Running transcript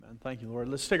Thank you, Lord.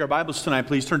 Let's take our Bibles tonight.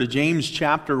 Please turn to James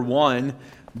chapter 1.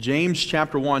 James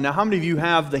chapter 1. Now, how many of you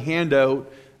have the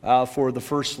handout for the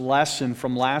first lesson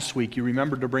from last week? You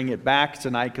remember to bring it back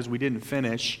tonight because we didn't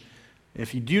finish.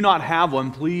 If you do not have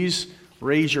one, please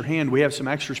raise your hand. We have some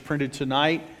extras printed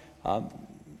tonight.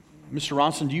 Mr.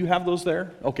 Ronson, do you have those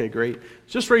there? Okay, great.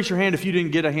 Just raise your hand if you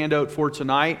didn't get a handout for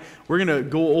tonight. We're going to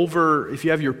go over, if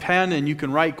you have your pen and you can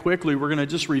write quickly, we're going to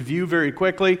just review very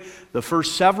quickly the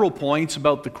first several points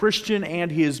about the Christian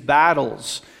and his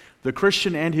battles. The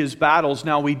Christian and his battles.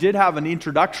 Now, we did have an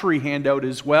introductory handout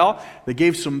as well that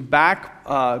gave some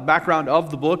background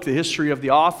of the book, the history of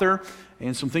the author,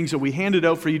 and some things that we handed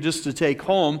out for you just to take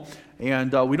home.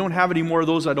 And we don't have any more of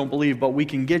those, I don't believe, but we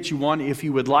can get you one if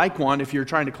you would like one, if you're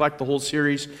trying to collect the whole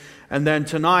series. And then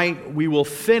tonight, we will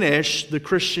finish the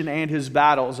Christian and his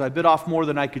battles. I bit off more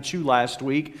than I could chew last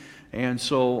week, and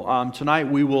so tonight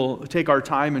we will take our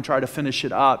time and try to finish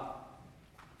it up.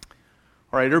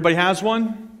 All right, everybody has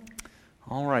one?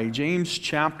 All right, James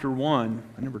chapter 1.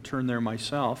 I never turned there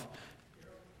myself.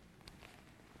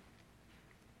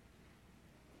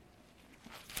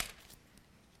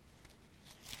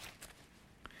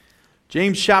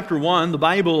 James chapter 1, the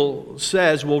Bible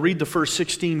says, we'll read the first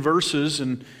 16 verses,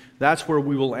 and that's where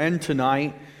we will end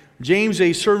tonight. James,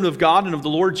 a servant of God and of the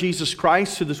Lord Jesus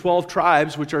Christ, to the 12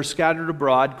 tribes which are scattered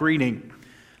abroad, greeting.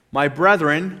 My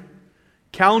brethren,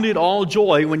 count it all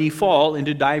joy when ye fall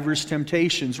into divers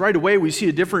temptations. Right away we see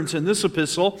a difference in this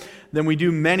epistle than we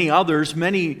do many others.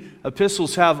 Many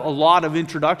epistles have a lot of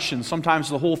introductions, sometimes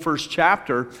the whole first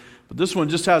chapter. But this one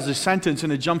just has a sentence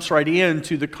and it jumps right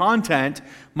into the content.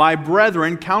 My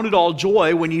brethren, count it all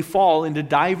joy when ye fall into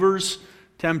divers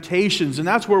temptations. And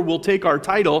that's where we'll take our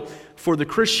title for the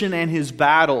Christian and his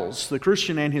battles. The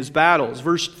Christian and his battles.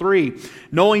 Verse 3,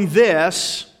 knowing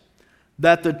this,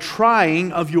 that the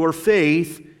trying of your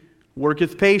faith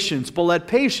worketh patience. But let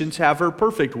patience have her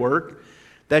perfect work,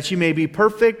 that ye may be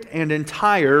perfect and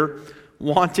entire,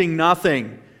 wanting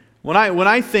nothing. When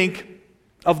I think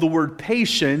of the word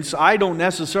patience, I don't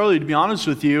necessarily, to be honest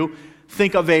with you,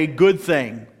 think of a good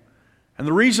thing. And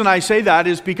the reason I say that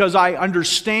is because I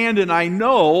understand and I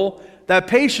know that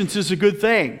patience is a good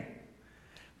thing.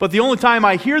 But the only time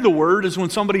I hear the word is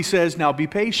when somebody says, now be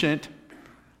patient.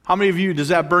 How many of you, does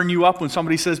that burn you up when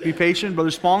somebody says be patient? Brother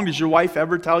Spong, does your wife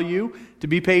ever tell you to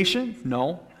be patient?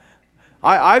 No.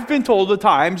 I've been told at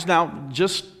times, now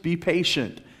just be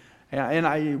patient.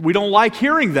 And we don't like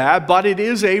hearing that, but it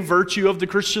is a virtue of the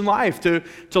Christian life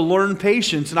to learn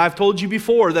patience. And I've told you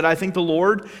before that I think the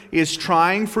Lord is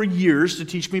trying for years to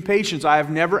teach me patience. I have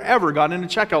never, ever gotten in a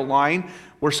checkout line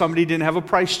where somebody didn't have a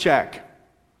price check,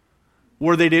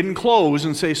 where they didn't close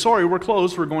and say, sorry, we're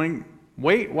closed. We're going,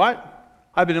 wait, what?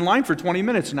 I've been in line for 20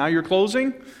 minutes. Now you're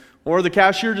closing? Or the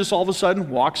cashier just all of a sudden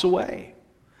walks away.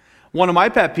 One of my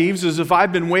pet peeves is if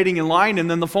I've been waiting in line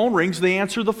and then the phone rings, they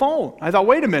answer the phone. I thought,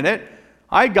 wait a minute.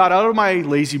 I got out of my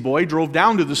lazy boy, drove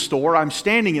down to the store. I'm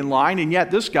standing in line, and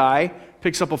yet this guy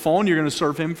picks up a phone. You're going to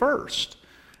serve him first.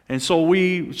 And so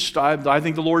I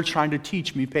think the Lord's trying to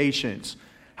teach me patience.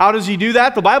 How does he do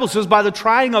that? The Bible says by the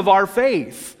trying of our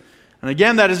faith. And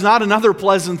again, that is not another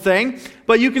pleasant thing.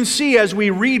 But you can see as we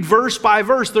read verse by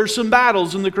verse, there's some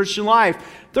battles in the Christian life.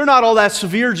 They're not all that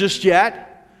severe just yet.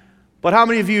 But how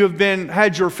many of you have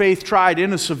had your faith tried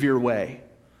in a severe way?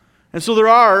 And so there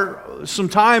are some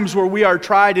times where we are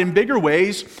tried in bigger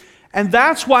ways, and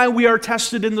that's why we are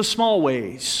tested in the small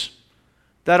ways.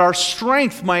 That our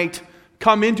strength might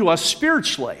come into us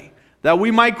spiritually, that we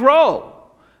might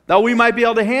grow, that we might be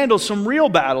able to handle some real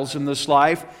battles in this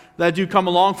life that do come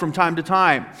along from time to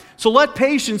time. So let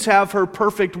patience have her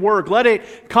perfect work. Let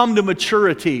it come to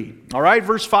maturity. All right,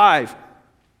 verse 5.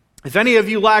 If any of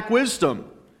you lack wisdom,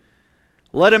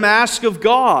 let him ask of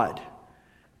God,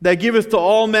 that giveth to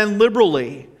all men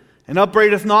liberally, and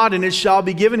upbraideth not, and it shall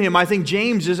be given him. I think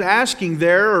James is asking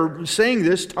there, or saying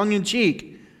this tongue in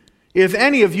cheek. If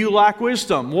any of you lack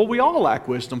wisdom. Well, we all lack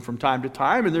wisdom from time to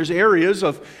time, and there's areas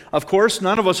of course,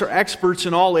 none of us are experts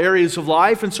in all areas of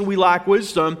life, and so we lack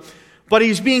wisdom. But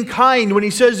he's being kind when he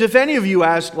says, if any of you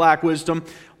lack wisdom,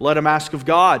 let him ask of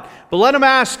God. But let him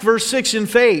ask, verse 6, in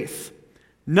faith,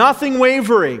 nothing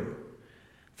wavering.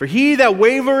 For he that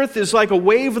wavereth is like a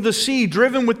wave of the sea,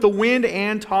 driven with the wind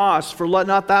and tossed. For let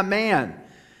not that man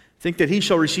think that he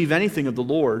shall receive anything of the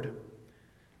Lord.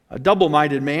 A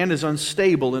double-minded man is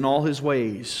unstable in all his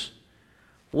ways.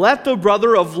 Let the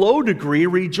brother of low degree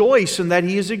rejoice in that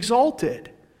he is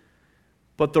exalted,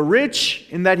 but the rich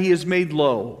in that he is made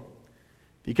low.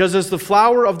 Because as the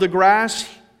flower of the grass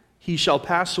he shall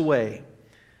pass away.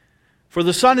 For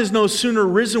the sun is no sooner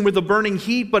risen with a burning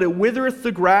heat, but it withereth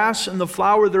the grass, and the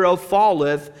flower thereof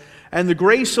falleth, and the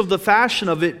grace of the fashion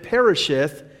of it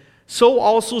perisheth. So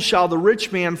also shall the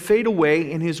rich man fade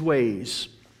away in his ways.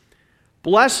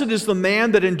 Blessed is the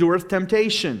man that endureth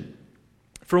temptation,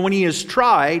 for when he is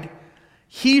tried,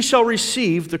 he shall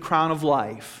receive the crown of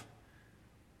life,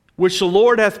 which the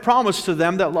Lord hath promised to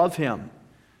them that love him.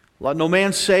 Let no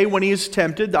man say when he is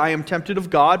tempted, I am tempted of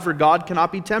God, for God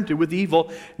cannot be tempted with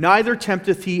evil, neither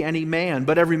tempteth he any man.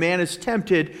 But every man is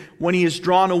tempted when he is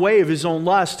drawn away of his own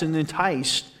lust and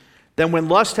enticed. Then when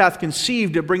lust hath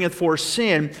conceived, it bringeth forth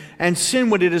sin, and sin,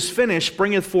 when it is finished,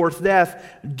 bringeth forth death.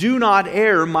 Do not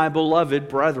err, my beloved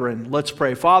brethren. Let's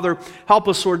pray. Father, help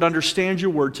us, Lord, to understand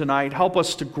your word tonight. Help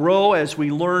us to grow as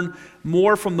we learn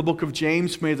more from the book of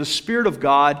James. May the Spirit of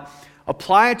God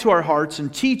apply it to our hearts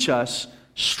and teach us,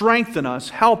 strengthen us,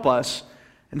 help us.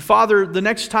 And Father, the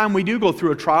next time we do go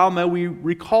through a trial, may we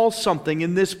recall something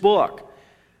in this book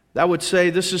that would say,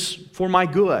 this is for my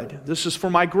good, this is for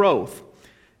my growth.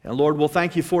 And Lord, we'll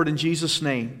thank you for it in Jesus'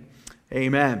 name.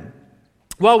 Amen.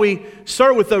 Well, we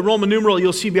start with the Roman numeral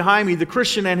you'll see behind me, the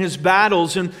Christian and his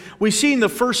battles. And we see in the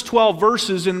first 12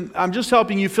 verses, and I'm just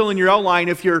helping you fill in your outline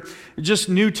if you're just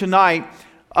new tonight,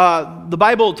 the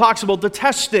Bible talks about the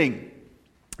testing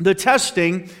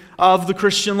of the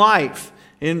Christian life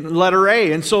in letter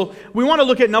A. And so we want to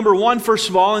look at number 1 first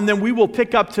of all, and then we will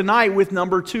pick up tonight with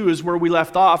number 2 is where we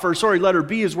left off, letter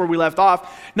B is where we left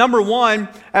off. Number 1,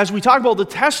 as we talk about the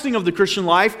testing of the Christian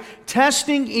life,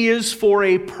 testing is for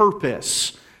a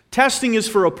purpose. Testing is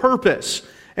for a purpose.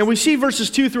 And we see verses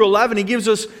 2 through 11, he gives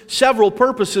us several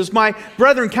purposes. My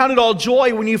brethren, count it all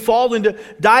joy when you fall into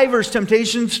divers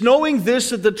temptations, knowing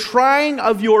this, that the trying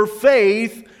of your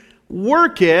faith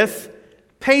worketh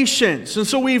patience. And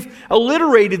so we've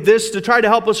alliterated this to try to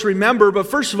help us remember, but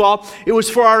first of all, it was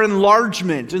for our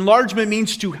enlargement. Enlargement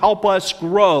means to help us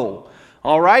grow.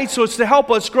 All right? So it's to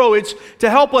help us grow. It's to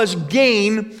help us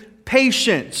gain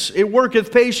patience. It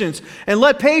worketh patience. And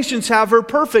let patience have her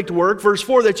perfect work, verse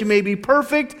 4, that you may be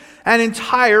perfect and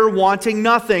entire, wanting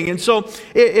nothing. And so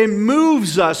it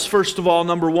moves us, first of all,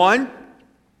 number 1.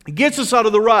 It gets us out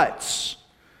of the ruts.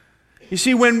 You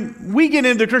see, when we get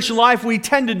into Christian life, we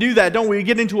tend to do that, don't we? We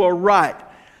get into a rut.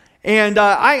 And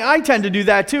I tend to do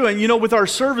that too. And you know, with our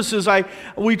services,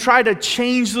 we try to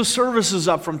change the services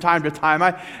up from time to time.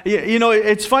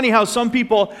 It's funny how some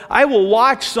people, I will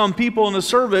watch some people in the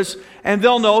service and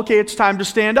they'll know, okay, it's time to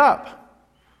stand up.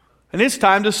 And it's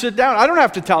time to sit down. I don't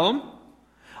have to tell them.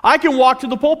 I can walk to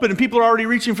the pulpit and people are already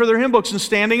reaching for their hymn books and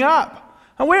standing up.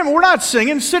 And wait a minute, we're not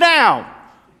singing, sit down.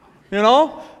 You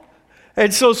know?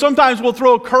 And so sometimes we'll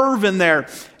throw a curve in there.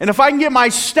 And if I can get my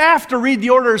staff to read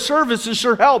the order of service, it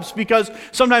sure helps, because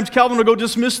sometimes Calvin will go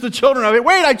dismiss the children. I'll say,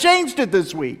 wait, I changed it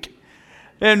this week.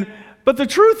 But the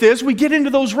truth is, we get into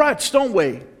those ruts, don't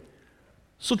we?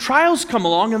 So trials come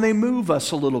along and they move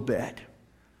us a little bit.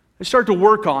 They start to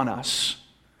work on us.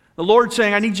 The Lord's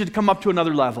saying, I need you to come up to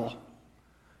another level.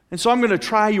 And so I'm going to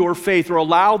try your faith, or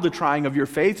allow the trying of your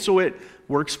faith, so it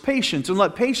works patience. And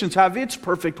let patience have its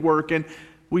perfect work. And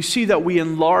we see that we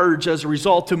enlarge as a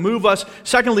result, to move us.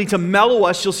 Secondly, to mellow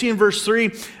us. You'll see in verse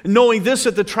 3, knowing this,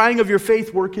 that the trying of your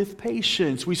faith worketh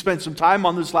patience. We spent some time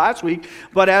on this last week,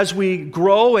 but as we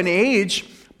grow and age,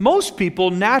 most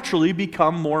people naturally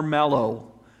become more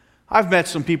mellow. I've met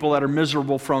some people that are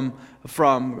miserable from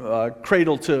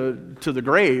cradle to the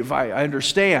grave. I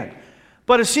understand.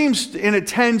 But it seems, and it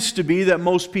tends to be, that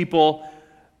most people,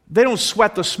 they don't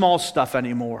sweat the small stuff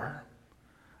anymore.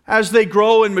 As they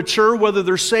grow and mature, whether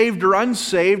they're saved or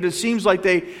unsaved, it seems like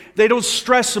they don't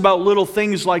stress about little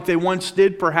things like they once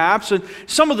did, perhaps. And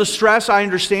some of the stress, I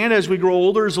understand, as we grow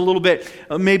older is a little bit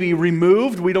maybe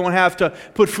removed. We don't have to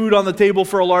put food on the table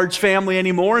for a large family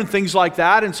anymore and things like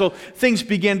that. And so things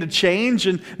begin to change,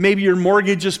 and maybe your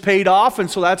mortgage is paid off,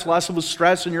 and so that's less of a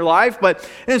stress in your life.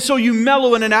 And so you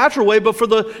mellow in a natural way. But for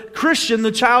the Christian,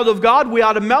 the child of God, we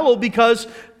ought to mellow, because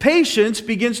patience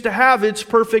begins to have its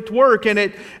perfect work,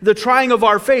 and the trying of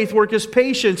our faith work is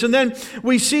patience. And then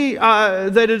we see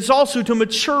that it's also to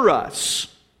mature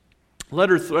us.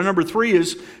 Number 3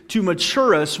 is to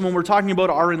mature us when we're talking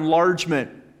about our enlargement.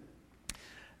 And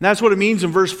that's what it means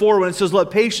in verse 4 when it says,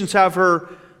 let patience have her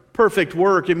perfect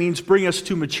work. It means bring us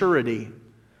to maturity.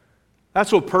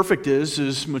 That's what perfect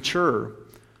is mature.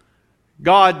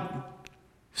 God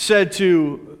said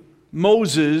to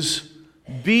Moses,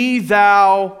 be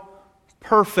thou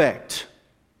perfect.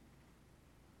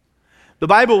 The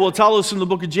Bible will tell us in the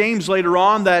book of James later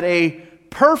on that a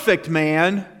perfect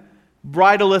man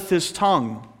bridleth his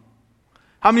tongue.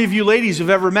 How many of you ladies have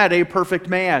ever met a perfect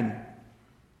man?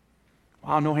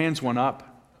 Wow, no hands went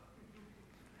up.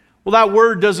 Well, that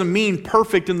word doesn't mean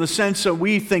perfect in the sense that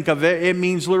we think of it. It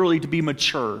means literally to be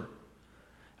mature. And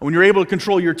when you're able to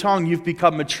control your tongue, you've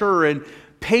become mature, and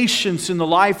patience in the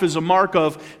life is a mark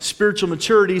of spiritual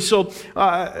maturity. So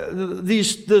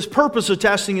this purpose of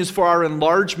testing is for our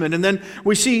enlargement. And then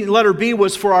we see letter B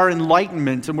was for our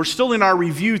enlightenment. And we're still in our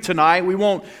review tonight. We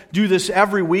won't do this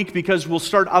every week because we'll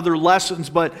start other lessons.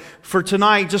 But for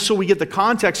tonight, just so we get the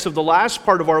context of the last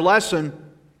part of our lesson,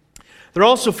 they're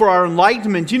also for our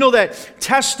enlightenment. You know that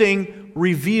testing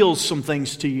reveals some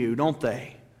things to you, don't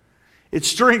they?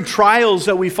 It's during trials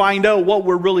that we find out what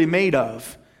we're really made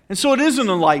of. And so it is an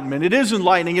enlightenment. It is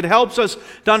enlightening. It helps us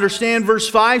to understand. Verse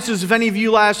 5 says, if any of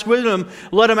you lacks wisdom,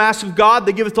 let him ask of God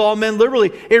that giveth to all men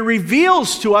liberally. It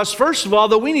reveals to us, first of all,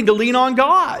 that we need to lean on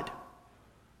God.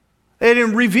 And it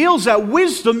reveals that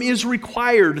wisdom is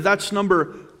required. That's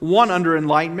number one under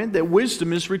enlightenment, that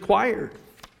wisdom is required.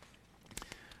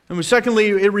 And secondly,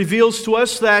 it reveals to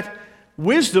us that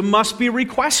wisdom must be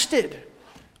requested.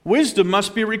 Wisdom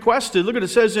must be requested. Look at it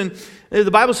says in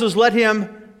the Bible says, let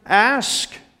him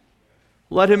ask.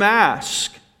 Let him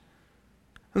ask.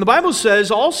 And the Bible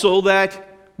says also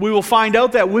that we will find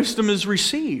out that wisdom is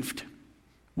received.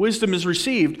 Wisdom is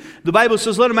received. The Bible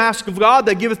says, let him ask of God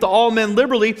that giveth to all men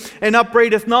liberally and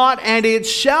upbraideth not, and it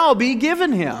shall be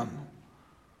given him.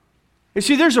 You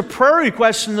see, there's a prayer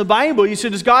request in the Bible. You say,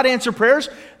 does God answer prayers?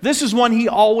 This is one he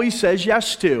always says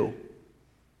yes to.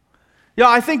 Yeah,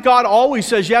 I think God always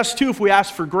says yes to if we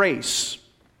ask for grace.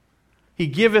 He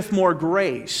giveth more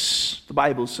grace, the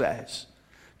Bible says.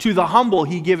 To the humble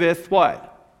he giveth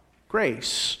what?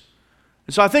 Grace.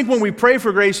 And so I think when we pray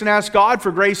for grace and ask God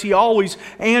for grace, he always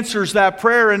answers that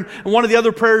prayer. And one of the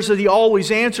other prayers that he always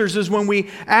answers is when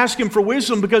we ask him for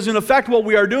wisdom, because in effect what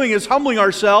we are doing is humbling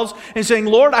ourselves and saying,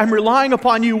 Lord, I'm relying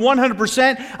upon you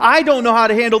 100%. I don't know how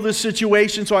to handle this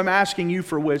situation, so I'm asking you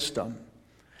for wisdom.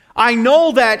 I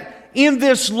know that in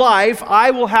this life I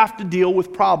will have to deal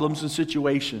with problems and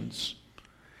situations.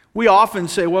 We often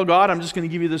say, well, God, I'm just going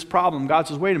to give you this problem. God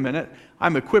says, wait a minute,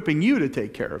 I'm equipping you to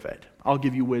take care of it. I'll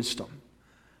give you wisdom.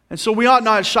 And so we ought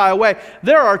not shy away.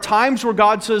 There are times where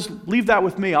God says, leave that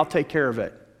with me, I'll take care of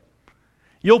it.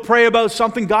 You'll pray about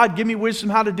something, God, give me wisdom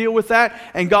how to deal with that,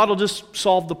 and God will just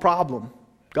solve the problem.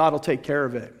 God will take care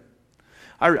of it.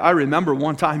 I remember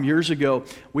one time years ago,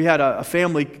 we had a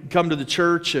family come to the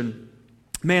church, and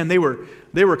man, they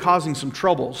were causing some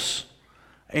troubles.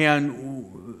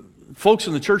 And folks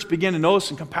in the church began to notice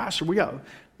and come, Pastor, we got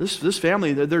this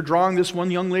family, they're drawing this one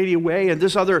young lady away, and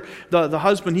this other, the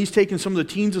husband, he's taking some of the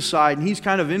teens aside, and he's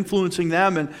kind of influencing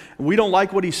them, and we don't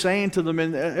like what he's saying to them,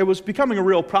 and it was becoming a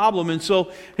real problem. And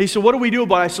so he said, what do we do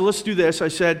about it? I said, let's do this. I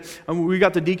said, we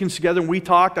got the deacons together, and we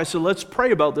talked. I said, let's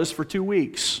pray about this for 2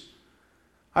 weeks.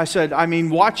 I said,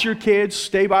 watch your kids,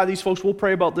 stay by these folks, we'll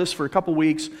pray about this for a couple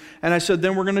weeks. And I said,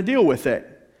 then we're going to deal with it.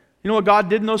 You know what God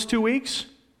did in those 2 weeks?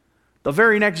 The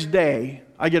very next day,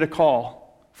 I get a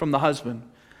call from the husband.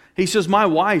 He says, my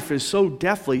wife is so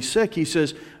deathly sick. He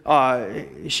says,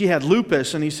 she had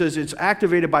lupus, and he says, it's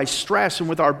activated by stress and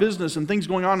with our business and things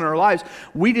going on in our lives.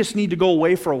 We just need to go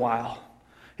away for a while.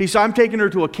 He said, I'm taking her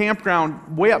to a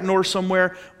campground way up north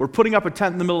somewhere. We're putting up a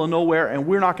tent in the middle of nowhere, and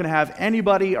we're not going to have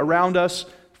anybody around us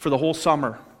for the whole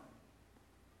summer.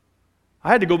 I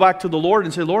had to go back to the Lord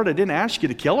and say, Lord, I didn't ask you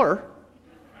to kill her.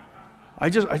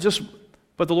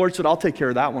 But the Lord said, I'll take care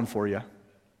of that one for you.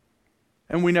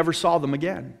 And we never saw them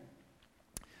again.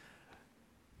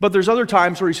 But there's other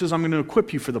times where he says, I'm going to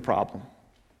equip you for the problem.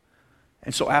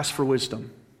 And so ask for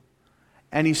wisdom.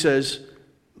 And he says,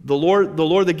 the Lord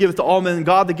that giveth to all men,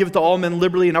 God that giveth to all men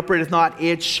liberally and upbraideth not,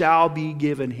 it shall be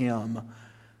given him.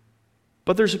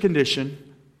 But there's a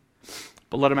condition.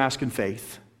 But let him ask in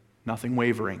faith, nothing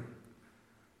wavering.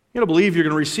 You got to believe you're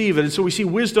going to receive it. And so we see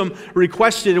wisdom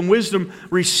requested and wisdom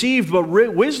received, but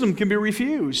wisdom can be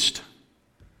refused.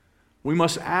 We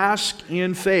must ask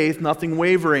in faith, nothing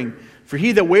wavering. For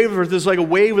he that wavereth is like a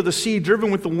wave of the sea,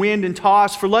 driven with the wind and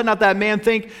tossed. For let not that man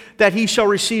think that he shall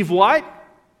receive what?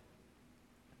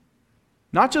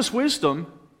 Not just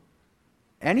wisdom,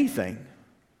 anything.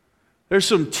 There's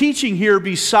some teaching here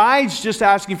besides just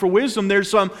asking for wisdom. There's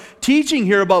some teaching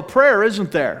here about prayer,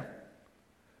 isn't there?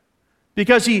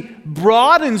 Because he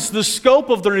broadens the scope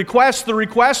of the request. The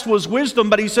request was wisdom,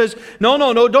 but he says,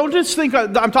 no, don't just think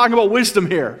I'm talking about wisdom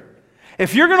here.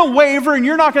 If you're going to waver and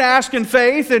you're not going to ask in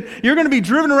faith and you're going to be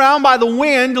driven around by the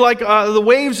wind like the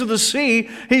waves of the sea,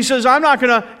 he says, I'm not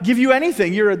going to give you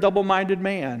anything. You're a double-minded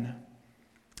man.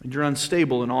 And you're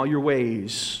unstable in all your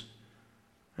ways.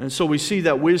 And so we see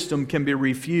that wisdom can be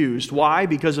refused. Why?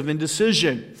 Because of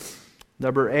indecision.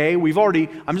 Number A,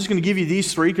 I'm just going to give you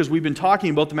these three because we've been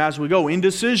talking about them as we go.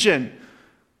 Indecision.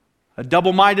 A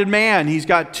double-minded man, he's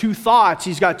got two thoughts,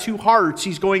 he's got two hearts,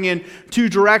 he's going in two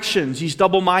directions, he's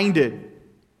double-minded.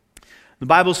 The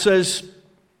Bible says,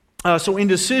 so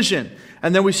indecision.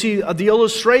 And then we see the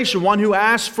illustration, one who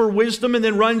asks for wisdom and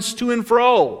then runs to and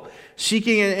fro,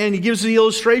 seeking, and he gives the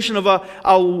illustration of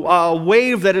a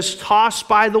wave that is tossed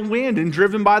by the wind and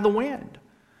driven by the wind.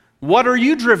 What are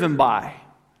you driven by?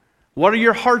 What are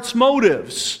your heart's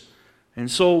motives? And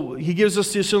so he gives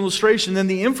us this illustration. Then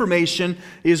the information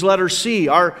is letter C.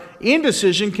 Our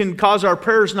indecision can cause our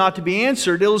prayers not to be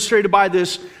answered, illustrated by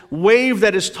this wave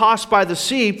that is tossed by the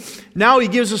sea. Now he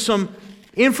gives us some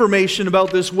information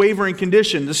about this wavering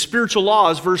condition. The spiritual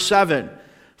laws, verse 7.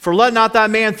 For let not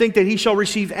that man think that he shall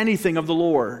receive anything of the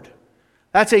Lord.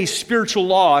 That's a spiritual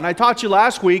law. And I taught you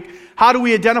last week, how do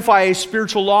we identify a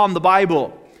spiritual law in the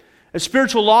Bible? A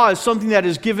spiritual law is something that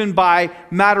is given by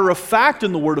matter of fact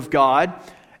in the Word of God,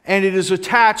 and it is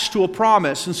attached to a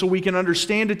promise, and so we can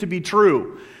understand it to be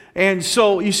true. And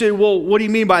so you say, well, what do you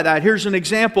mean by that? Here's an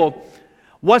example.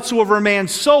 Whatsoever a man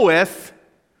soweth,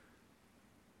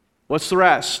 what's the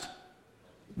rest?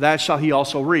 That shall he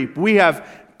also reap. We have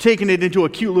taken it into a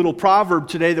cute little proverb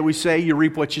today that we say, you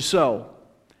reap what you sow.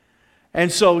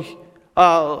 And so,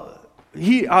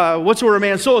 whatsoever a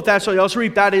man soweth, that shall he also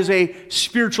reap. That is a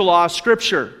spiritual law of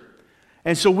Scripture.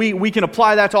 And so we can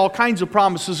apply that to all kinds of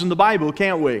promises in the Bible,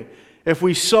 can't we? If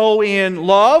we sow in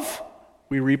love,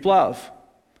 we reap love.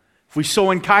 If we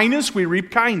sow in kindness, we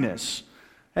reap kindness.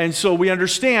 And so we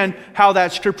understand how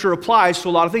that Scripture applies to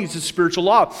a lot of things. It's a spiritual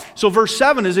law. So verse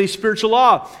 7 is a spiritual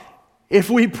law. If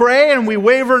we pray and we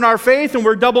waver in our faith and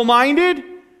we're double-minded,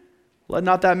 let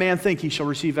not that man think he shall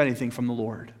receive anything from the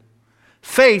Lord.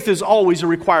 Faith is always a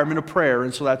requirement of prayer,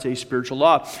 and so that's a spiritual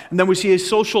law. And then we see a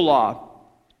social law.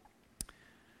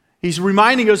 He's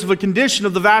reminding us of a condition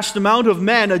of the vast amount of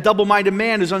men. A double-minded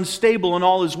man is unstable in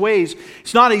all his ways.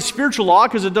 It's not a spiritual law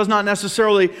because it does not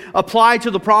necessarily apply to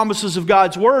the promises of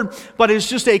God's Word, but it's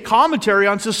just a commentary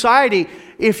on society.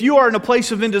 If you are in a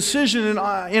place of indecision in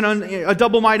a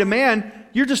double-minded man,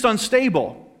 you're just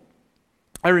unstable.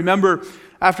 I remember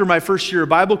after my first year of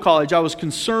Bible college, I was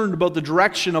concerned about the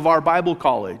direction of our Bible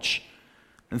college.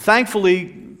 And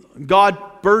thankfully,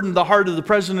 God burdened the heart of the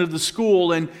president of the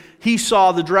school, and he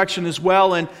saw the direction as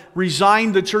well and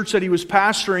resigned the church that he was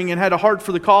pastoring and had a heart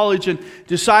for the college and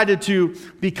decided to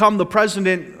become the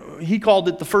president. He called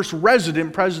it the first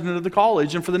resident president of the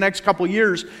college. And for the next couple of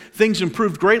years, things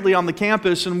improved greatly on the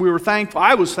campus, and we were thankful,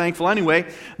 I was thankful anyway,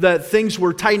 that things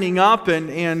were tightening up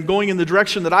and going in the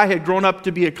direction that I had grown up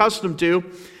to be accustomed to.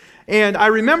 And I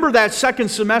remember that second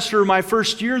semester of my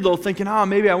first year, though, thinking,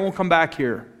 maybe I won't come back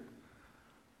here.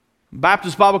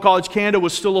 Baptist Bible College Canada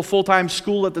was still a full-time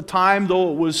school at the time,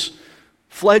 though it was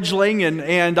fledgling,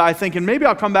 and I thinking, maybe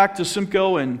I'll come back to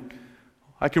Simcoe and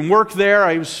I can work there.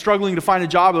 I was struggling to find a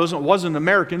job. I wasn't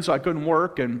American, so I couldn't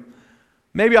work, and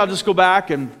maybe I'll just go back.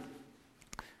 And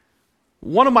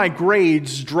one of my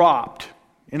grades dropped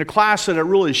in a class that it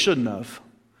really shouldn't have.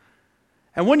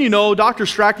 And when you know, Dr.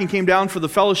 Strachan came down for the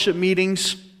fellowship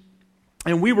meetings,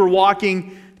 and we were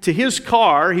walking to his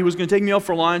car. He was going to take me out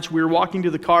for lunch. We were walking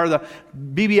to the car. The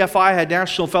BBFI had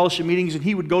national fellowship meetings, and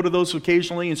he would go to those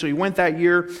occasionally. And so he went that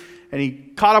year, and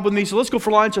he caught up with me. He said, let's go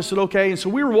for lunch. I said, okay. And so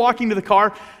we were walking to the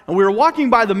car, and we were walking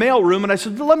by the mail room, and I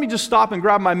said, let me just stop and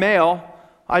grab my mail.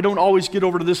 I don't always get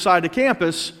over to this side of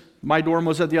campus. My dorm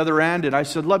was at the other end, and I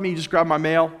said, let me just grab my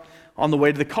mail on the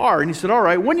way to the car. And he said, all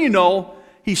right. When you know,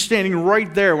 he's standing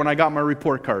right there when I got my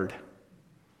report card.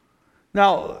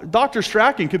 Now, Dr.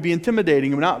 Strachan could be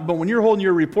intimidating, but when you're holding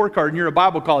your report card and you're a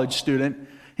Bible college student,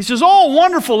 he says, oh,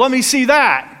 wonderful, let me see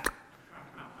that.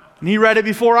 And he read it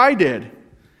before I did.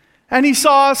 And he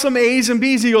saw some A's and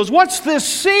B's. He goes, what's this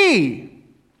C?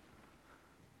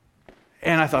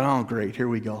 And I thought, oh, great, here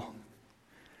we go.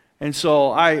 And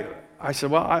so I said,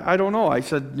 well, I don't know. I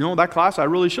said, that class I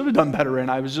really should have done better in.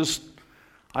 I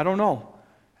don't know.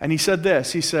 And he said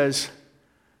this. He says,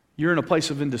 you're in a place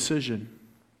of indecision.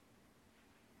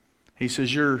 He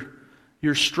says,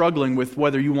 you're struggling with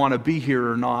whether you want to be here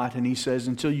or not. And he says,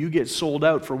 until you get sold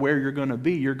out for where you're going to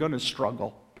be, you're going to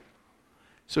struggle.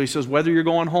 So he says, whether you're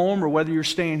going home or whether you're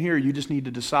staying here, you just need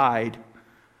to decide.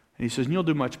 And he says, and you'll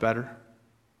do much better.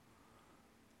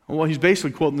 Well, he's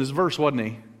basically quoting this verse, wasn't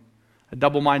he? A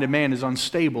double-minded man is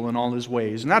unstable in all his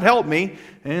ways. And that helped me,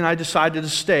 and I decided to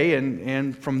stay,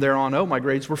 and from there on out, my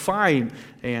grades were fine.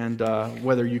 And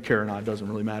whether you care or not, it doesn't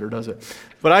really matter, does it?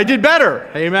 But I did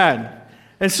better. Amen.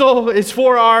 And so it's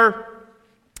for our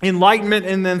enlightenment,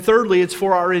 and then thirdly, it's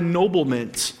for our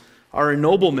ennoblement. Our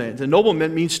ennoblement.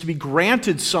 Ennoblement means to be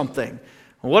granted something.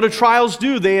 What do trials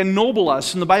do? They ennoble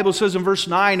us. And the Bible says in verse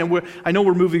 9, and I know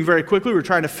we're moving very quickly. We're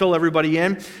trying to fill everybody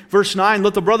in. Verse 9,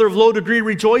 let the brother of low degree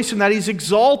rejoice in that he's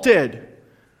exalted.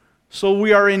 So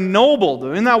we are ennobled.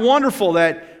 Isn't that wonderful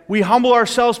that we humble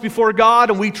ourselves before God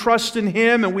and we trust in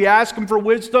Him and we ask Him for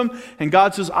wisdom, and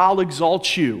God says, I'll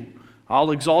exalt you.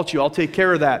 I'll exalt you. I'll take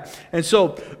care of that. And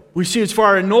so we see it's for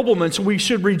our ennoblement. So we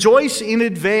should rejoice in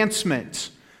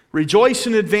advancement. Rejoice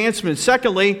in advancement.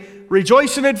 Secondly,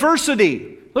 rejoice in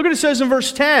adversity. Look what it says in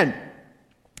verse 10.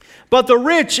 But the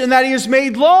rich in that he is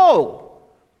made low.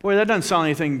 Boy, that doesn't sound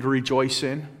anything to rejoice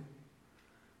in.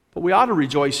 But we ought to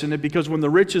rejoice in it, because when the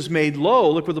rich is made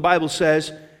low, look what the Bible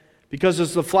says, because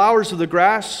as the flowers of the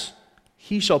grass,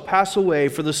 he shall pass away.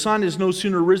 For the sun is no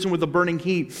sooner risen with a burning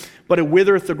heat, but it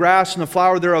withereth the grass, and the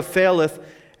flower thereof faileth,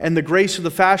 and the grace of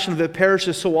the fashion of it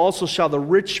perisheth, so also shall the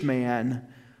rich man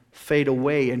fade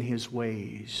away in his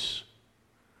ways.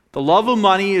 The love of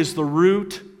money is the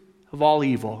root of all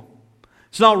evil.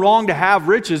 It's not wrong to have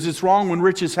riches. It's wrong when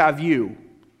riches have you.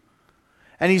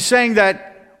 And he's saying that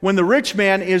when the rich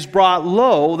man is brought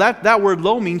low, that word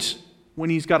low means when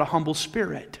he's got a humble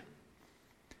spirit.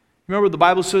 Remember what the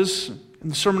Bible says in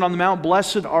the Sermon on the Mount,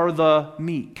 blessed are the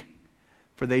meek,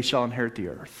 for they shall inherit the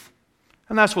earth.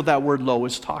 And that's what that word low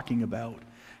is talking about.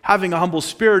 Having a humble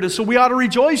spirit. And so we ought to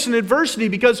rejoice in adversity,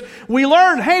 because we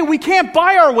learn, hey, we can't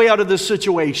buy our way out of this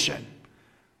situation.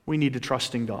 We need to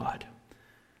trust in God.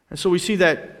 And so we see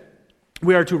that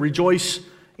we are to rejoice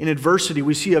in adversity.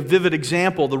 We see a vivid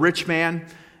example, the rich man,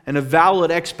 and a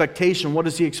valid expectation. What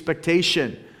is the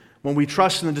expectation? When we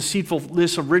trust in the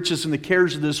deceitfulness of riches and the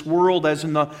cares of this world, as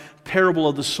in the parable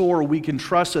of the sower, we can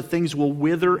trust that things will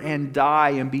wither and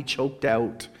die and be choked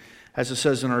out, as it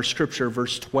says in our scripture,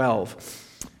 verse 12.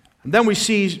 And then we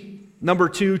see, number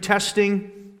 2,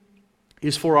 testing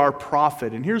is for our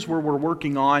profit. And here's where we're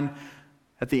working on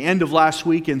at the end of last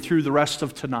week and through the rest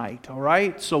of tonight. All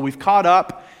right? So we've caught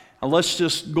up, and let's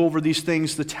just go over these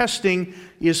things. The testing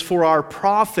is for our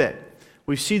profit.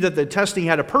 We see that the testing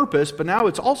had a purpose, but now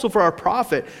it's also for our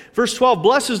profit. Verse 12,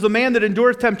 blessed is the man that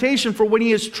endureth temptation, for when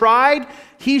he is tried,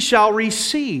 he shall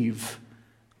receive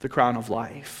the crown of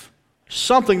life.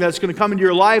 Something that's going to come into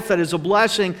your life that is a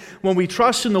blessing when we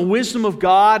trust in the wisdom of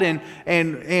God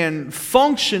and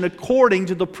function according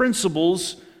to the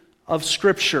principles of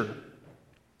Scripture.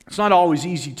 It's not always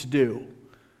easy to do.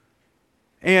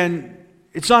 And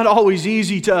it's not always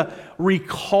easy to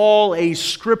recall a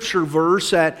Scripture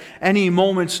verse at any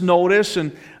moment's notice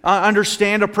and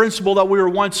understand a principle that we were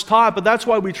once taught, but that's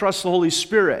why we trust the Holy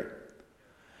Spirit.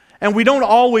 And we don't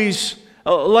always...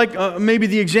 maybe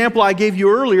the example I gave you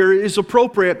earlier is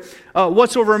appropriate.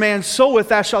 Whatsoever a man soweth,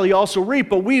 that shall he also reap.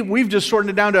 But we've just shortened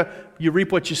it down to, you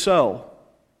reap what you sow.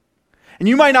 And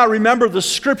you might not remember the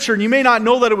scripture, and you may not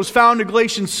know that it was found in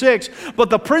Galatians 6, but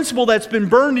the principle that's been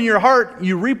burned in your heart,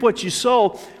 you reap what you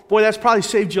sow, boy, that's probably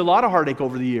saved you a lot of heartache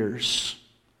over the years.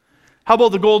 How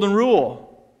about the golden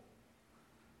rule?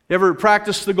 You ever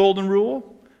practice the golden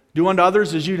rule? Do unto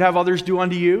others as you'd have others do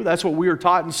unto you. That's what we were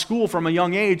taught in school from a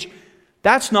young age.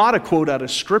 That's not a quote out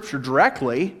of Scripture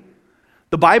directly.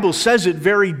 The Bible says it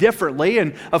very differently,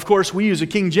 and of course we use a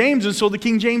King James, and so the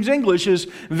King James English is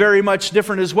very much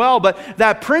different as well. But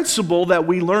that principle that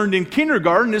we learned in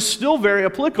kindergarten is still very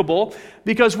applicable,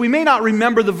 because we may not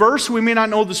remember the verse, we may not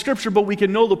know the Scripture, but we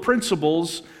can know the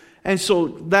principles, and so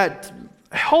that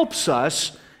helps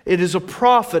us. It is a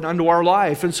profit unto our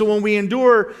life. And so when we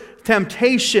endure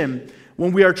temptation,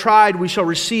 when we are tried, we shall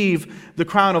receive the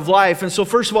crown of life. And so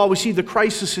first of all, we see the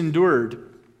crisis endured.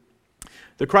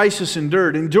 The crisis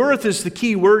endured. Endureth is the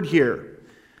key word here.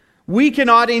 We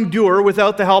cannot endure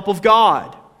without the help of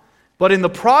God. But in the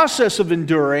process of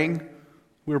enduring,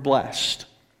 we're blessed.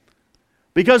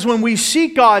 Because when we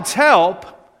seek God's help,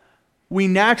 we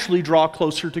naturally draw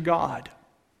closer to God.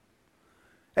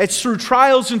 It's through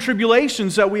trials and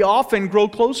tribulations that we often grow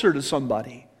closer to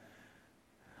somebody.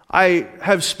 I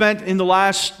have spent in the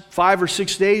last 5 or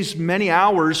 6 days many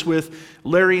hours with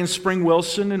Larry and Spring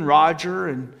Wilson and Roger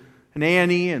and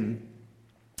Annie, and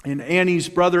Annie's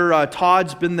brother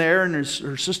Todd's been there, and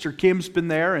her sister Kim's been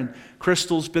there, and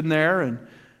Crystal's been there, and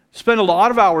spent a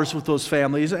lot of hours with those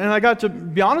families. And I got to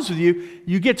be honest with you,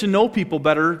 you get to know people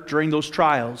better during those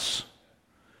trials.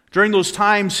 During those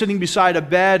times sitting beside a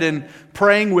bed and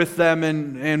praying with them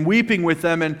and weeping with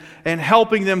them and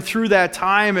helping them through that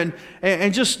time.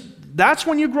 And just, that's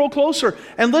when you grow closer.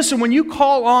 And listen, when you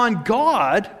call on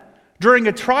God during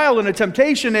a trial and a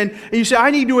temptation and you say, I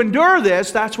need to endure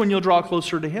this, that's when you'll draw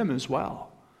closer to Him as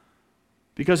well.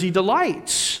 Because He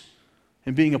delights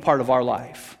in being a part of our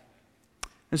life.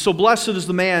 And so blessed is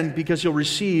the man, because he'll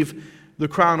receive the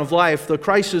crown of life. The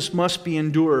crisis must be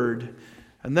endured.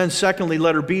 And then secondly,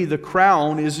 letter B, the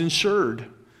crown is insured.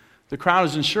 The crown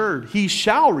is insured. He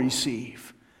shall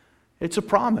receive. It's a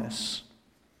promise.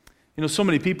 You know, so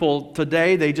many people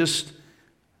today, they just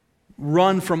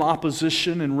run from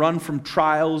opposition and run from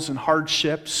trials and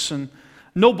hardships, and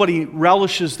nobody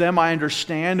relishes them, I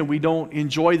understand, and we don't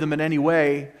enjoy them in any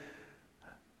way.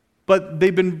 But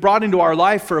they've been brought into our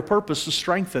life for a purpose to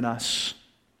strengthen us.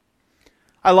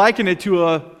 I liken it to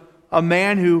a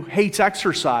man who hates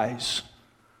exercise.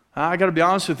 I got to be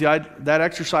honest with you, that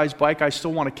exercise bike, I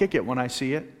still want to kick it when I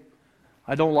see it.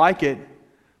 I don't like it.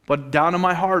 But down in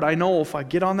my heart, I know if I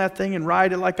get on that thing and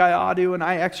ride it like I ought to, and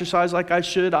I exercise like I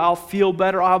should, I'll feel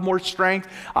better, I'll have more strength,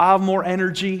 I'll have more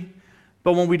energy.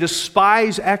 But when we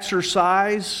despise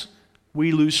exercise,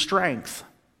 we lose strength.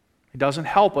 It doesn't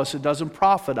help us, it doesn't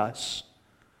profit us.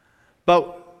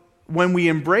 But when we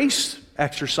embrace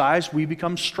exercise, we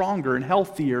become stronger and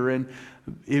healthier and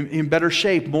in better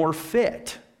shape, more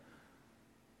fit.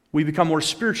 We become more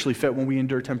spiritually fit when we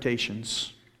endure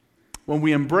temptations. When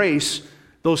we embrace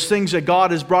those things that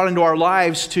God has brought into our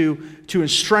lives to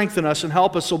strengthen us and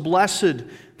help us. So blessed,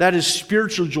 that is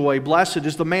spiritual joy. Blessed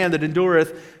is the man that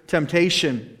endureth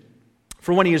temptation.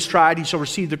 For when he is tried, he shall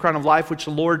receive the crown of life which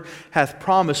the Lord hath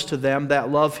promised to them that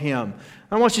love him.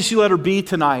 I want you to see letter B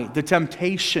tonight, the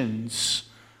temptations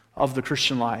of the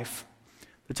Christian life.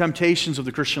 The temptations of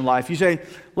the Christian life. You say,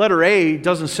 letter A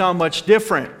doesn't sound much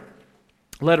different.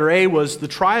 Letter A was the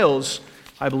trials,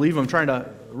 I believe. I'm trying to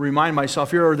remind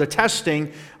myself here, or the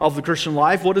testing of the Christian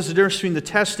life. What is the difference between the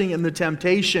testing and the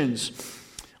temptations?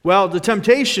 Well, the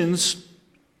temptations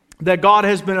that God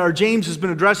has been, or James has been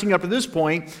addressing up to this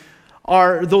point,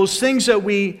 are those things that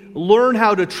we learn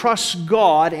how to trust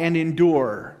God and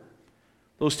endure.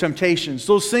 Those temptations,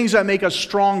 those things that make us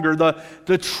stronger,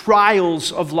 the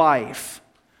trials of life.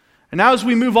 And now as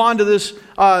we move on to this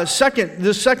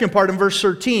second part in verse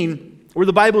 13, where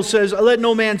the Bible says, let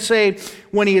no man say,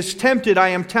 when he is tempted, I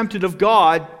am tempted of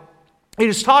God. It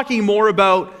is talking more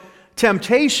about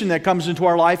temptation that comes into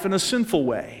our life in a sinful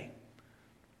way.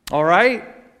 All right?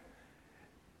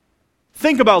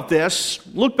 Think about this.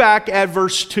 Look back at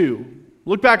verse 2.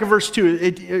 Look back at verse 2.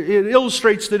 It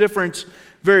illustrates the difference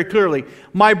very clearly.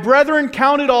 My brethren,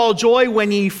 count it all joy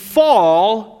when ye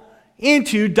fall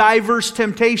into diverse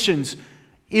temptations.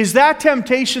 Is that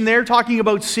temptation there talking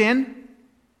about sin?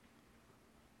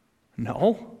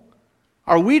 No.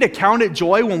 Are we to count it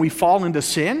joy when we fall into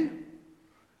sin?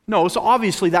 No, so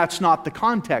obviously that's not the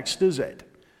context, is it?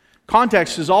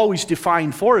 Context is always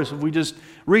defined for us if we just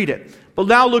read it. But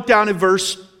now look down at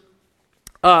verse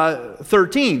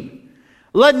 13.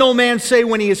 Let no man say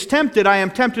when he is tempted, I am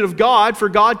tempted of God, for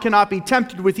God cannot be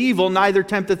tempted with evil, neither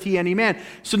tempteth he any man.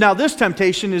 So now this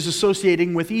temptation is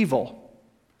associating with evil.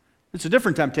 It's a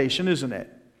different temptation, isn't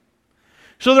it?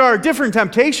 So there are different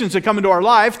temptations that come into our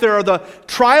life. There are the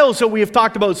trials that we have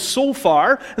talked about so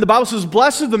far. And the Bible says,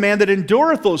 blessed is the man that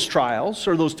endureth those trials,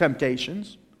 or those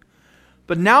temptations.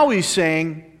 But now he's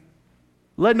saying,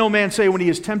 let no man say when he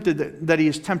is tempted that he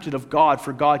is tempted of God,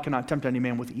 for God cannot tempt any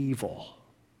man with evil.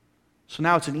 So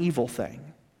now it's an evil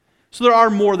thing. So there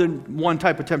are more than one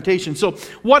type of temptation. So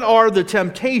what are the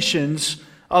temptations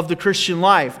of the Christian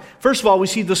life? First of all, we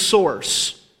see the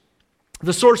source.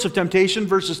 The source of temptation,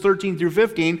 verses 13 through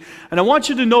 15. And I want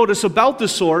you to notice about the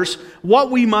source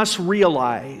what we must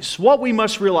realize. What we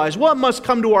must realize. What must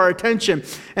come to our attention.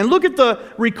 And look at the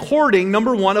recording,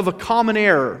 number one, of a common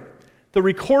error. The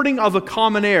recording of a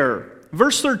common error.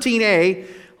 Verse 13a,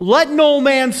 let no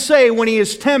man say when he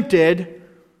is tempted,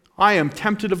 I am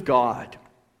tempted of God.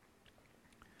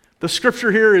 The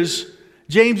scripture here is,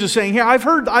 James is saying, here, I've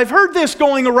heard this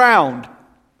going around.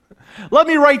 Let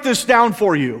me write this down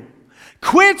for you.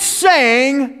 Quit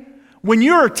saying when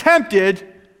you're tempted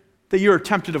that you're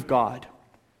tempted of God.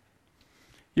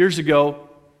 Years ago,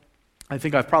 I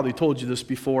think I've probably told you this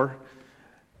before,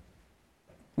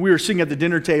 we were sitting at the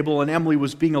dinner table and Emily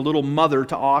was being a little mother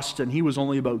to Austin. He was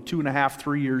only about 2.5,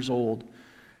 3 years old.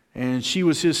 And she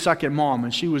was his second mom,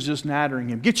 and she was just nattering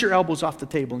him. Get your elbows off the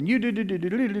table. And you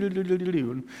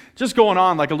do. Just going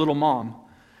on like a little mom.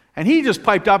 And he just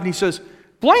piped up and he says,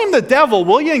 blame the devil,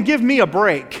 will you, and give me a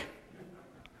break.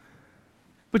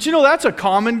 But you know, that's a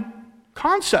common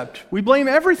concept. We blame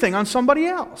everything on somebody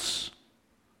else.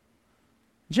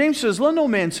 James says, let no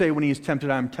man say when he is tempted,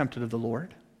 I am tempted of the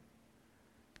Lord.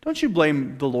 Don't you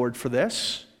blame the Lord for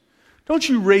this. Don't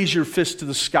you raise your fist to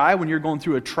the sky when you're going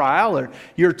through a trial or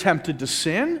you're tempted to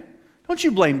sin. Don't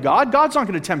you blame God. God's not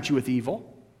going to tempt you with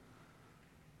evil.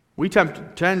 We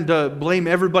tend to blame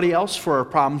everybody else for our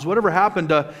problems. Whatever happened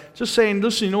to just saying,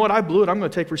 listen, you know what, I blew it, I'm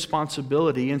going to take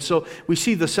responsibility. And so we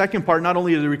see the second part, not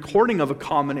only the recording of a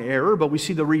common error, but we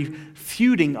see the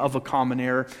refuting of a common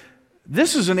error.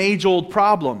 This is an age-old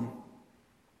problem.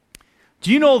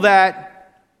 Do you know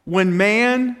that when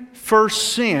man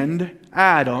first sinned,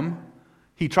 Adam,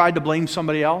 he tried to blame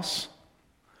somebody else?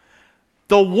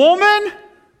 The woman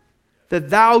that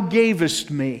thou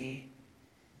gavest me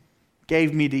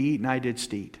gave me to eat, and I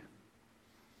didst eat.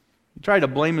 He tried to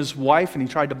blame his wife, and he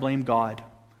tried to blame God.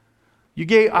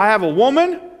 I have a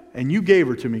woman, and you gave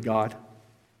her to me, God.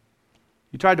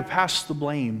 You tried to pass the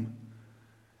blame.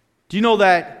 Do you know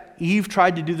that Eve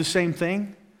tried to do the same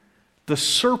thing? The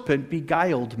serpent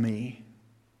beguiled me.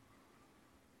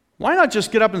 Why not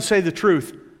just get up and say the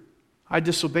truth? I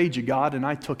disobeyed you, God, and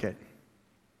I took it.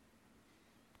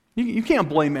 You can't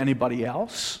blame anybody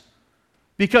else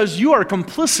because you are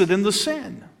complicit in the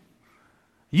sin.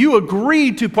 You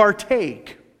agreed to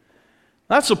partake.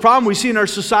 That's the problem we see in our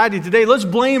society today. Let's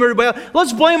blame everybody else.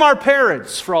 Let's blame our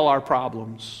parents for all our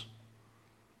problems.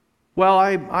 Well,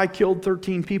 I killed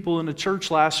 13 people in a church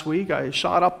last week. I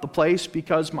shot up the place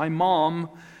because my mom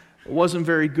wasn't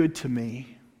very good to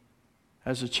me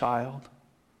as a child.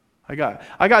 I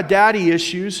got daddy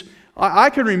issues. I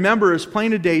can remember as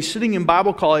plain a day sitting in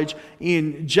Bible college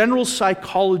in general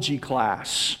psychology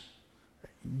class.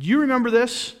 Do you remember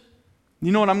this?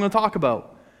 You know what I'm going to talk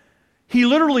about. He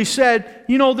literally said,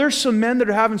 you know, there's some men that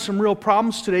are having some real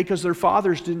problems today because their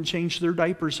fathers didn't change their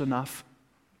diapers enough.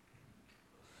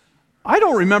 I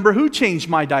don't remember who changed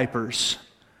my diapers.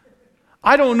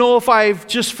 I don't know if I've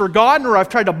just forgotten or I've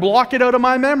tried to block it out of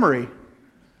my memory.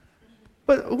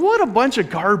 But what a bunch of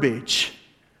garbage.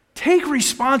 Take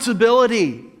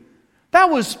responsibility. That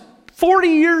was 40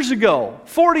 years ago,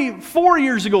 44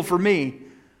 years ago for me.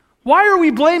 Why are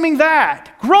we blaming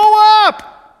that? Grow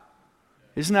up!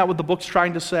 Isn't that what the book's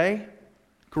trying to say?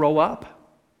 Grow up.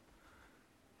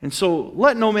 And so,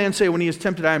 let no man say when he is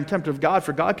tempted, I am tempted of God,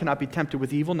 for God cannot be tempted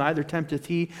with evil, neither tempteth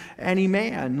he any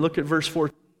man. Look at verse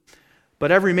 4. But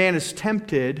every man is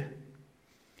tempted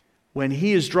when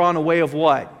he is drawn away of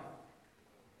what?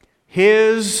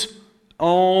 His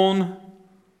own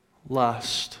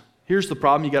lust. Here's the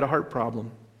problem, you got a heart problem.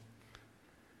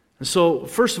 And so,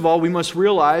 first of all, we must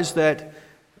realize that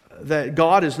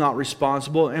God is not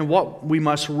responsible, and what we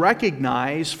must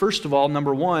recognize, first of all,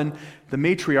 number one, the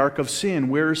matriarch of sin.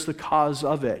 Where is the cause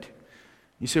of it?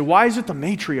 You say, why is it the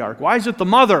matriarch? Why is it the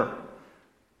mother?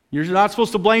 You're not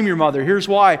supposed to blame your mother. Here's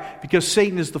why. Because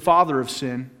Satan is the father of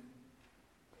sin.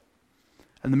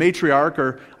 And the matriarch,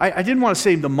 or I didn't want to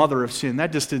say the mother of sin.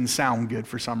 That just didn't sound good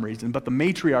for some reason. But the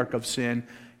matriarch of sin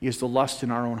is the lust in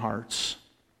our own hearts.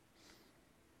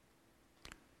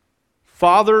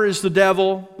 Father is the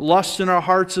devil. Lust in our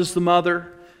hearts is the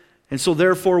mother. And so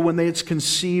therefore, when it's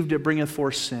conceived, it bringeth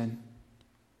forth sin.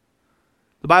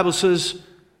 The Bible says,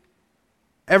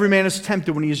 every man is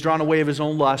tempted when he is drawn away of his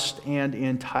own lust and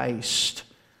enticed.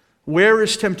 Where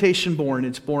is temptation born?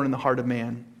 It's born in the heart of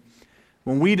man.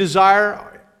 When we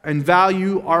desire and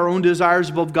value our own desires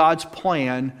above God's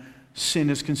plan,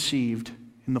 sin is conceived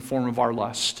in the form of our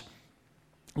lust.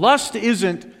 Lust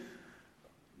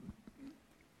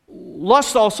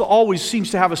also always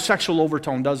seems to have a sexual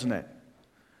overtone, doesn't it?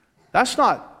 That's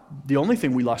not the only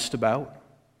thing we lust about.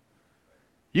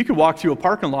 You could walk through a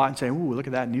parking lot and say, ooh, look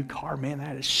at that new car. Man,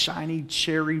 that is shiny,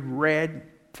 cherry red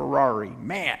Ferrari.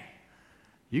 Man,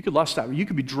 you could lust that. You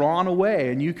could be drawn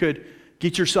away, and you could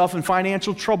get yourself in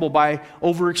financial trouble by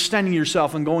overextending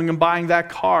yourself and going and buying that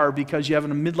car because you have a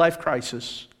midlife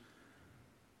crisis.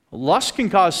 Lust can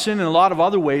cause sin in a lot of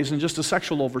other ways than just a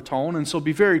sexual overtone, and so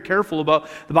be very careful about.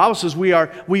 The Bible says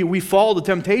we fall to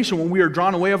temptation when we are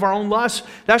drawn away of our own lust.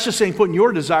 That's just saying putting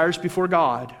your desires before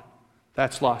God.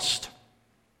 That's lust.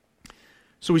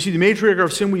 So we see the matriarch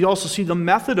of sin. We also see the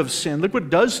method of sin. Look what it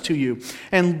does to you.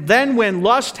 And then when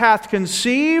lust hath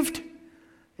conceived,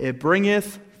 it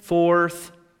bringeth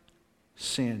forth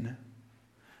sin.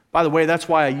 By the way, that's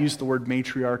why I use the word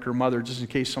matriarch or mother, just in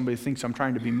case somebody thinks I'm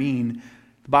trying to be mean.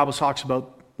 The Bible talks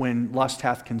about when lust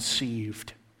hath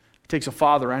conceived. It takes a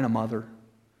father and a mother.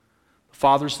 The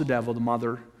father's the devil, the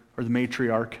mother, or the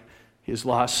matriarch, is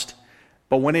lust.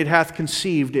 But when it hath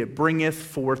conceived, it bringeth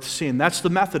forth sin. That's the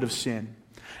method of sin.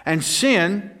 And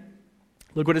sin,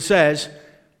 look what it says,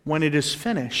 when it is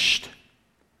finished.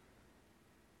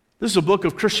 This is a book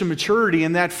of Christian maturity,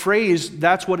 and that phrase,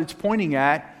 that's what it's pointing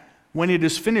at. When it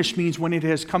is finished means when it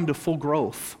has come to full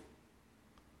growth.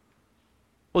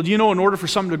 Well, do you know in order for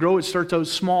something to grow, it starts out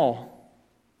small?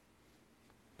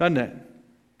 Doesn't it?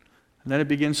 And then it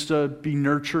begins to be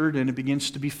nurtured, and it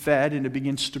begins to be fed, and it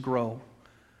begins to grow.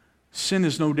 Sin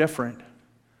is no different.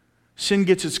 Sin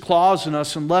gets its claws in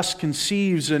us and lust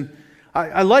conceives. And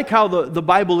I like how the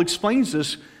Bible explains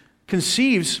this.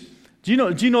 Conceives. Do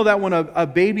you know that when a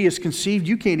baby is conceived,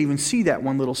 you can't even see that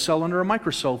one little cell under a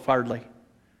microscope hardly.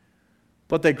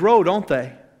 But they grow, don't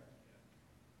they?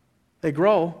 They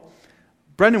grow.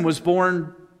 Brendan was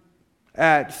born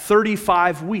at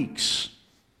 35 weeks.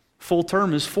 Full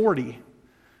term is 40.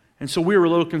 And so we were a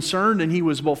little concerned, and he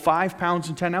was about 5 pounds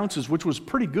and 10 ounces, which was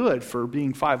pretty good for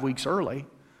being 5 weeks early.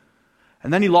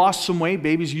 And then he lost some weight.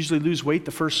 Babies usually lose weight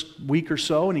the first week or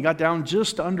so, and he got down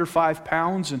just under 5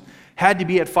 pounds and had to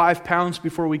be at 5 pounds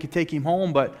before we could take him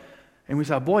home. And we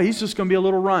thought, boy, he's just going to be a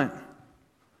little runt.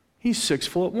 He's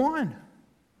 6'1".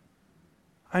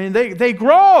 I mean, they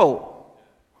grow.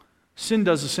 Sin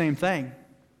does the same thing.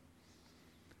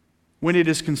 When it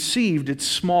is conceived, it's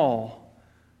small.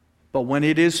 But when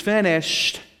it is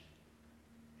finished,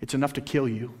 it's enough to kill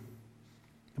you.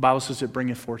 The Bible says it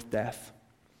bringeth forth death.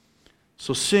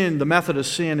 So sin, the method of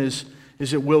sin is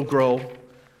it will grow.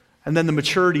 And then the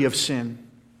maturity of sin.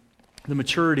 The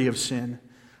maturity of sin.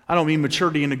 I don't mean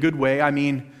maturity in a good way. I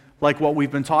mean, like what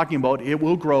we've been talking about, it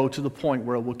will grow to the point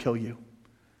where it will kill you.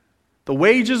 The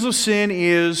wages of sin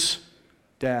is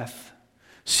death.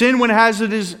 Sin, when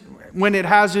it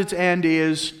has its end,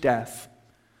 is death.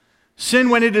 Sin,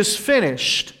 when it is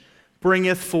finished,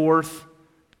 bringeth forth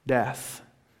death.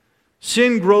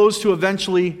 Sin grows to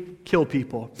eventually kill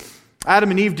people.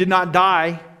 Adam and Eve did not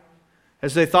die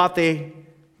as they thought they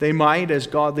might,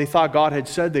 they thought God had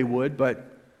said they would,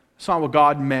 but it's not what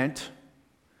God meant.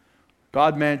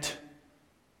 God meant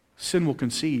sin will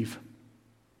conceive.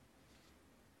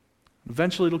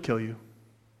 Eventually it'll kill you.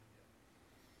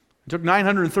 It took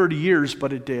 930 years,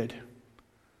 but it did.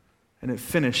 And it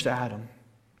finished Adam.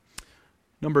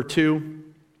 Number 2,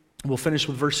 we'll finish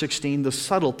with verse 16, the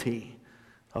subtlety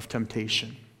of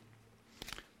temptation.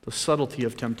 The subtlety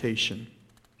of temptation.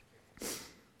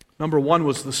 Number 1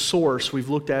 was the source. We've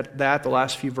looked at that the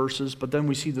last few verses, but then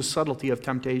we see the subtlety of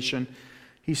temptation.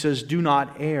 He says, do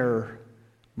not err,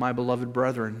 my beloved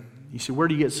brethren. You see, where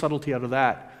do you get subtlety out of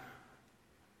that?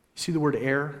 You see the word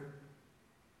err?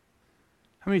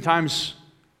 How many times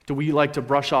do we like to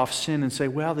brush off sin and say,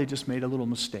 well, they just made a little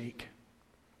mistake?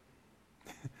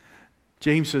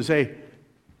 James says, hey,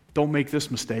 don't make this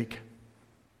mistake.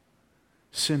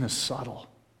 Sin is subtle.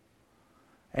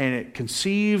 And it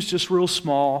conceives just real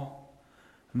small,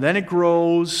 and then it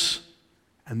grows,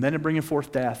 and then it bringeth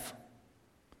forth death.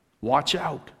 Watch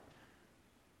out.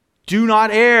 Do not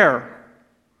err,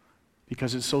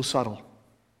 because it's so subtle.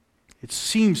 It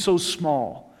seems so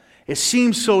small. It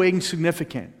seems so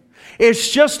insignificant. It's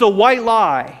just a white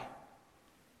lie.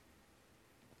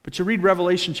 But you read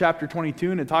Revelation chapter 22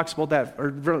 and it talks about that, or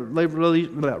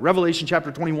Revelation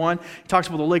chapter 21, it talks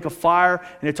about the lake of fire,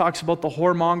 and it talks about the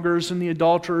whoremongers and the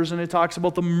adulterers, and it talks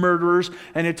about the murderers,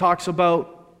 and it talks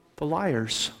about the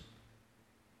liars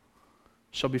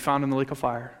shall be found in the lake of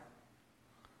fire.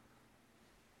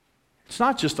 It's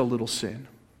not just a little sin.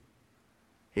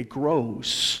 It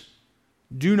grows.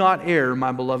 Do not err,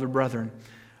 my beloved brethren.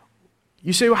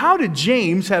 You say, well, how did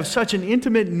James have such an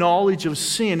intimate knowledge of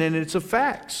sin and its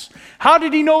effects? How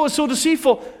did he know it was so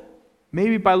deceitful?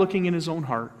 Maybe by looking in his own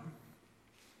heart.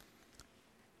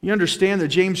 You understand that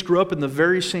James grew up in the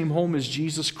very same home as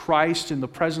Jesus Christ, in the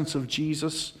presence of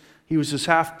Jesus. He was his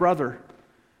half-brother.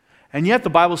 And yet the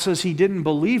Bible says he didn't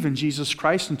believe in Jesus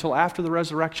Christ until after the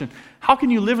resurrection. How can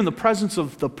you live in the presence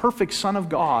of the perfect Son of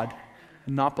God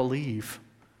and not believe?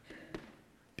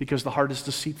 Because the heart is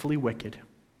deceitfully wicked,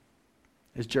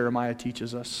 as Jeremiah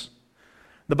teaches us.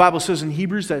 The Bible says in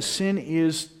Hebrews that sin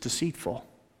is deceitful.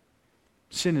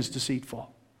 Sin is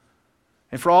deceitful.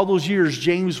 And for all those years,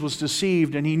 James was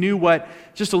deceived, and he knew what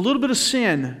just a little bit of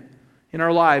sin in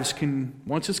our lives can,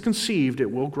 once it's conceived, it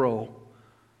will grow,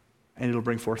 and it'll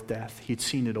bring forth death. He'd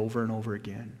seen it over and over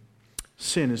again.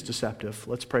 Sin is deceptive.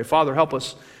 Let's pray. Father, help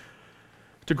us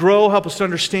to grow, help us to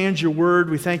understand your word.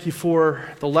 We thank you for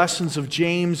the lessons of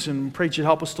James, and pray that you'd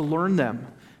help us to learn them,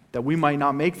 that we might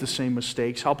not make the same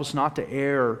mistakes. Help us not to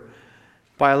err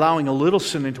by allowing a little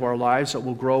sin into our lives that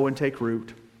will grow and take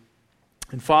root.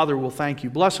 And Father, we'll thank you.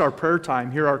 Bless our prayer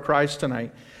time. Hear our cries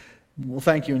tonight. We'll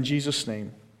thank you in Jesus'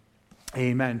 name.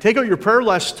 Amen. Take out your prayer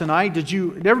list tonight.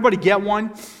 Did everybody get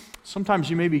one? Sometimes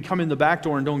you maybe come in the back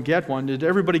door and don't get one. Did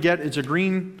everybody get, it's a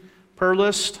green prayer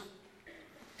list?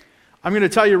 I'm going to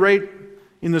tell you right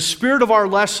in the spirit of our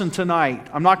lesson tonight,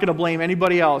 I'm not going to blame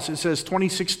anybody else. It says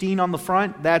 2016 on the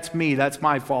front. That's me. That's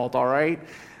my fault, all right?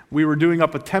 we were doing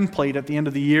up a template at the end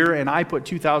of the year, and I put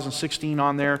 2016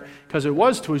 on there because it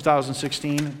was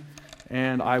 2016,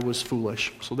 and I was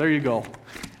foolish. So there you go.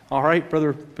 All right,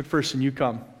 Brother McPherson, you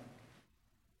come.